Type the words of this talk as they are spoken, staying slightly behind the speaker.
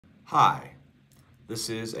Hi, this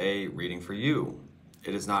is a reading for you.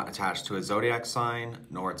 It is not attached to a zodiac sign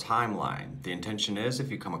nor a timeline. The intention is if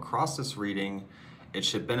you come across this reading, it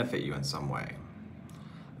should benefit you in some way.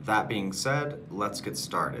 That being said, let's get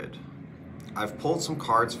started. I've pulled some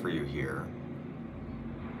cards for you here.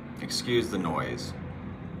 Excuse the noise.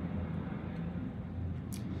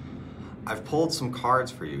 I've pulled some cards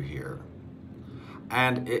for you here.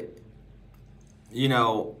 And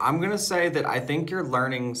I'm going to say that I think you're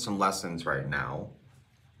learning some lessons right now.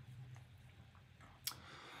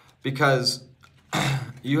 Because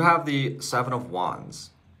you have the Seven of Wands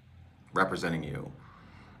representing you.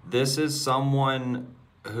 This is someone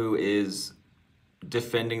who is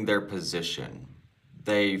defending their position.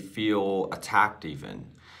 They feel attacked even.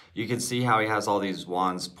 You can see how he has all these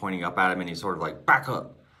wands pointing up at him and he's sort of like, back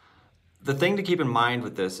up. The thing to keep in mind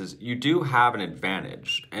with this is you do have an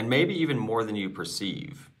advantage, and maybe even more than you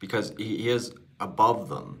perceive, because he is above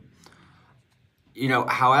them.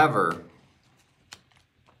 However,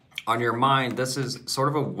 on your mind, this is sort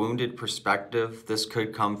of a wounded perspective. This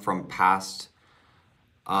could come from past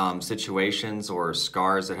situations or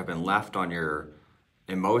scars that have been left on your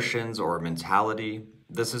emotions or mentality.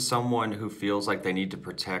 This is someone who feels like they need to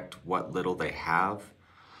protect what little they have.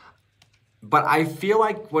 But I feel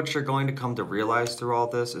like what you're going to come to realize through all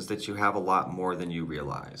this is that you have a lot more than you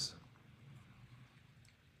realize.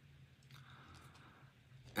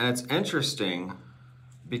 And it's interesting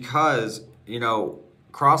because,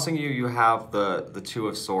 crossing you have the Two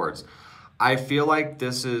of Swords. I feel like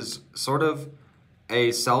this is sort of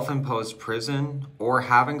a self-imposed prison, or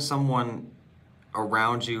having someone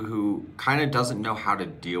around you who kind of doesn't know how to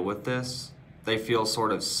deal with this. They feel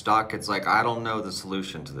sort of stuck. It's like, I don't know the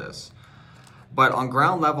solution to this. But on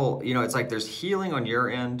ground level, it's like there's healing on your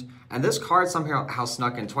end. And this card somehow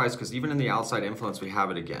snuck in twice, because even in the outside influence, we have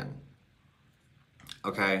it again.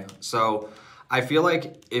 Okay, so I feel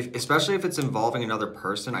like, especially if it's involving another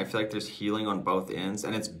person, I feel like there's healing on both ends.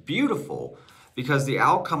 And it's beautiful, because the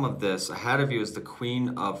outcome of this ahead of you is the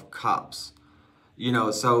Queen of Cups.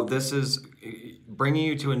 So this is bringing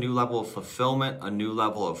you to a new level of fulfillment, a new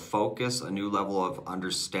level of focus, a new level of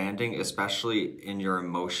understanding, especially in your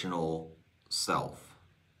emotional self.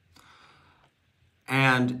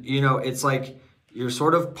 And, it's like you're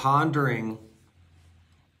sort of pondering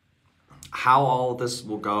how all of this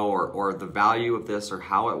will go, or the value of this, or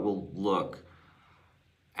how it will look.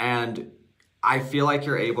 And I feel like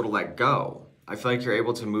you're able to let go. I feel like you're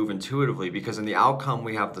able to move intuitively, because in the outcome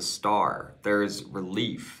we have the Star. There is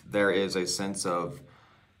relief. There is a sense of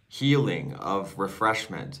healing, of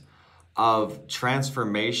refreshment, of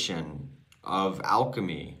transformation, of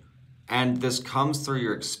alchemy. And this comes through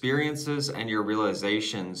your experiences and your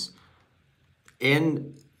realizations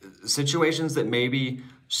in situations that maybe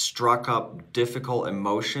struck up difficult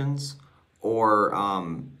emotions, or,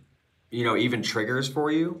 even triggers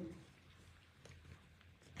for you.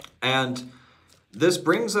 And this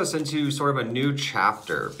brings us into sort of a new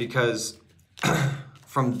chapter, because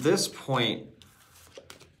from this point,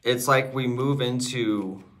 it's like we move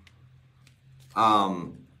into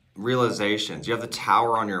realizations. You have the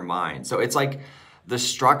Tower on your mind. So it's like the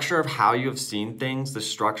structure of how you have seen things, the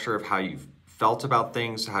structure of how you've felt about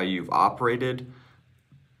things, how you've operated,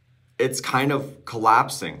 it's kind of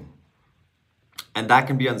collapsing. And that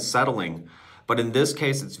can be unsettling. But in this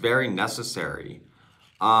case, it's very necessary.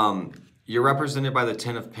 You're represented by the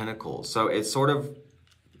Ten of Pentacles. So it's sort of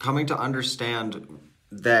coming to understand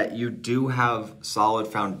that you do have solid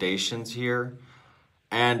foundations here.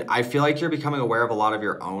 And I feel like you're becoming aware of a lot of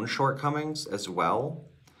your own shortcomings as well.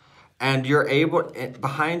 And you're able,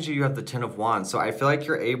 behind you, you have the Ten of Wands. So I feel like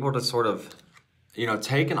you're able to sort of,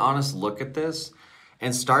 take an honest look at this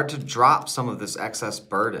and start to drop some of this excess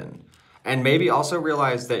burden. And maybe also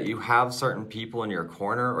realize that you have certain people in your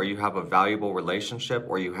corner, or you have a valuable relationship,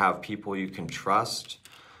 or you have people you can trust,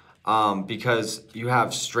 because you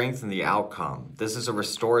have strength in the outcome. This is a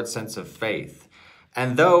restored sense of faith.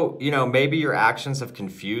 And though, maybe your actions have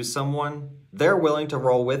confused someone, they're willing to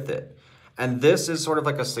roll with it. And this is sort of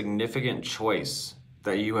like a significant choice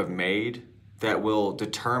that you have made that will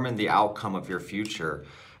determine the outcome of your future,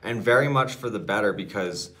 and very much for the better,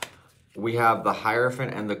 because we have the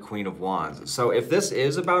Hierophant and the Queen of Wands. So if this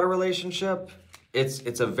is about a relationship,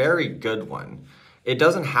 it's a very good one. It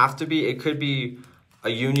doesn't have to be. It could be a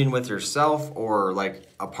union with yourself, or like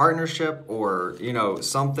a partnership, or,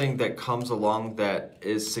 something that comes along that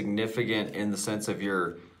is significant in the sense of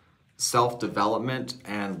your self-development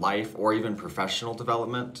and life, or even professional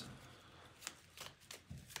development.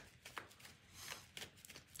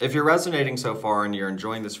 If you're resonating so far and you're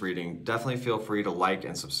enjoying this reading, definitely feel free to like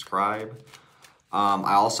and subscribe.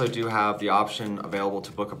 I also do have the option available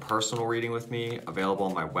to book a personal reading with me, available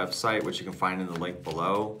on my website, which you can find in the link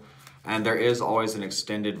below. And there is always an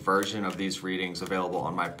extended version of these readings available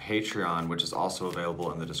on my Patreon, which is also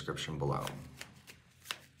available in the description below.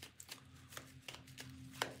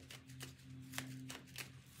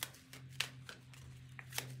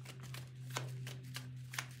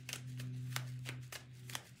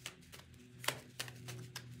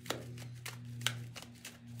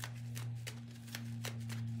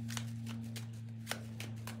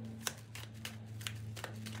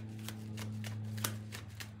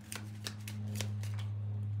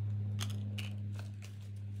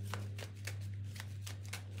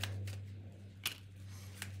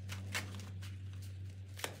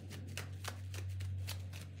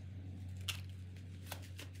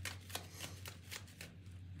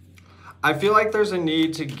 I feel like there's a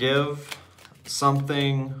need to give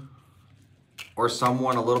something or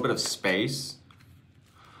someone a little bit of space,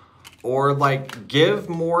 or like give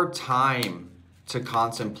more time to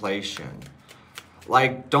contemplation.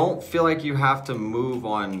 Like, don't feel like you have to move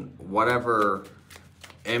on whatever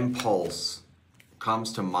impulse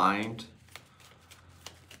comes to mind.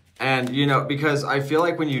 And, you know, because I feel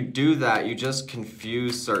like when you do that, you just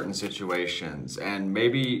confuse certain situations. And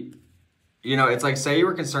maybe, you know, it's like, say you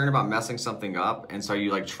were concerned about messing something up, and so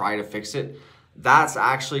you like try to fix it. That's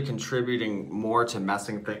actually contributing more to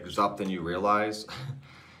messing things up than you realize.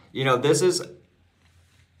 You know, this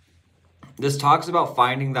talks about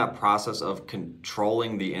finding that process of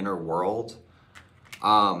controlling the inner world,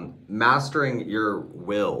 mastering your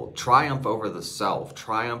will, triumph over the self,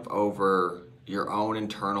 triumph over your own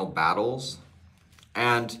internal battles.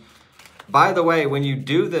 And by the way, when you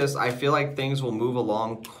do this, I feel like things will move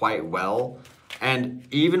along quite well. And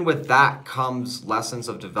even with that comes lessons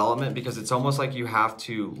of development, because it's almost like you have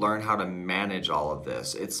to learn how to manage all of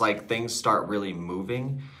this. It's like things start really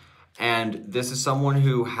moving. And this is someone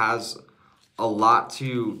who has a lot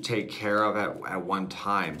to take care of at one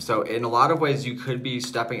time. So in a lot of ways, you could be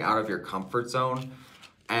stepping out of your comfort zone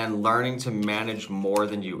and learning to manage more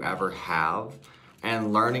than you ever have,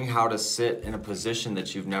 and learning how to sit in a position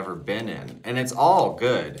that you've never been in. And it's all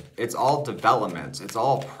good. It's all development. It's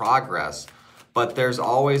all progress. But there's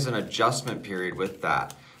always an adjustment period with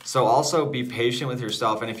that. So also be patient with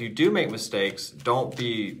yourself. And if you do make mistakes, don't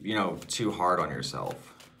be, you know, too hard on yourself.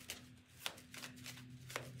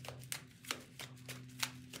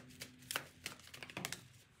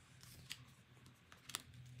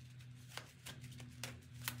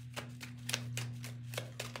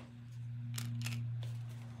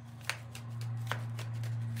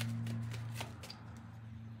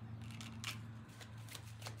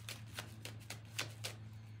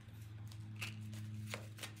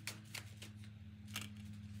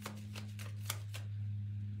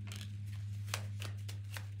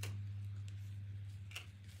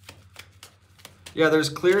 Yeah, there's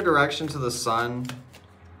clear direction to the sun.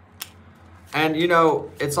 And, you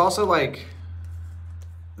know, it's also like,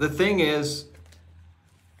 the thing is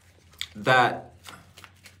that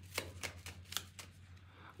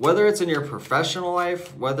whether it's in your professional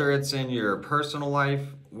life, whether it's in your personal life,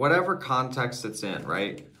 whatever context it's in,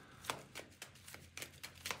 right?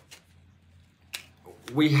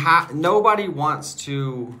 Nobody wants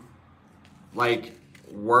to, like,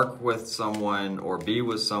 work with someone or be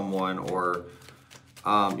with someone, or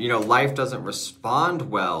you know, life doesn't respond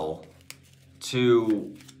well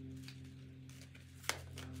to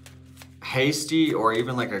hasty or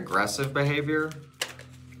even like aggressive behavior.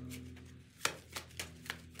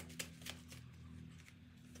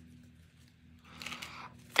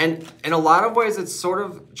 And in a lot of ways, it's sort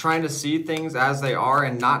of trying to see things as they are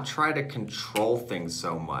and not try to control things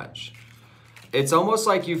so much. It's almost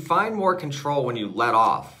like you find more control when you let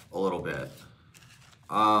off a little bit.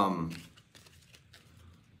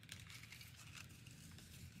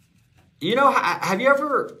 You know, have you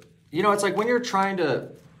ever, you know, it's like when you're trying to,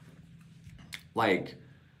 like,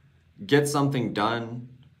 get something done,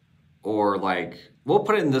 or like, we'll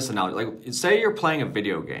put it in this analogy. Like, say you're playing a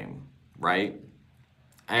video game, right?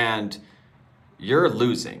 And you're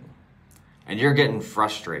losing, and you're getting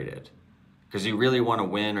frustrated because you really want to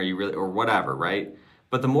win, or whatever, right?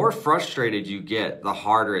 But the more frustrated you get, the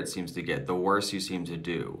harder it seems to get, the worse you seem to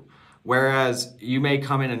do. Whereas you may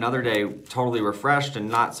come in another day totally refreshed and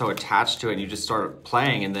not so attached to it, and you just start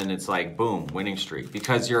playing, and then it's like, boom, winning streak.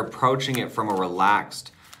 Because you're approaching it from a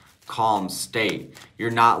relaxed, calm state. You're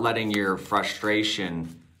not letting your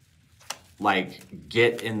frustration, like,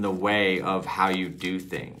 get in the way of how you do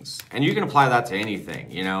things. And you can apply that to anything,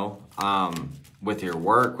 you know, with your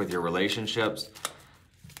work, with your relationships.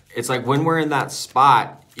 It's like when we're in that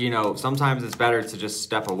spot, you know, sometimes it's better to just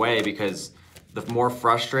step away, because the more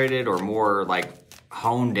frustrated or more like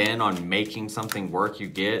honed in on making something work you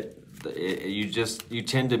get, you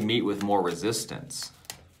tend to meet with more resistance.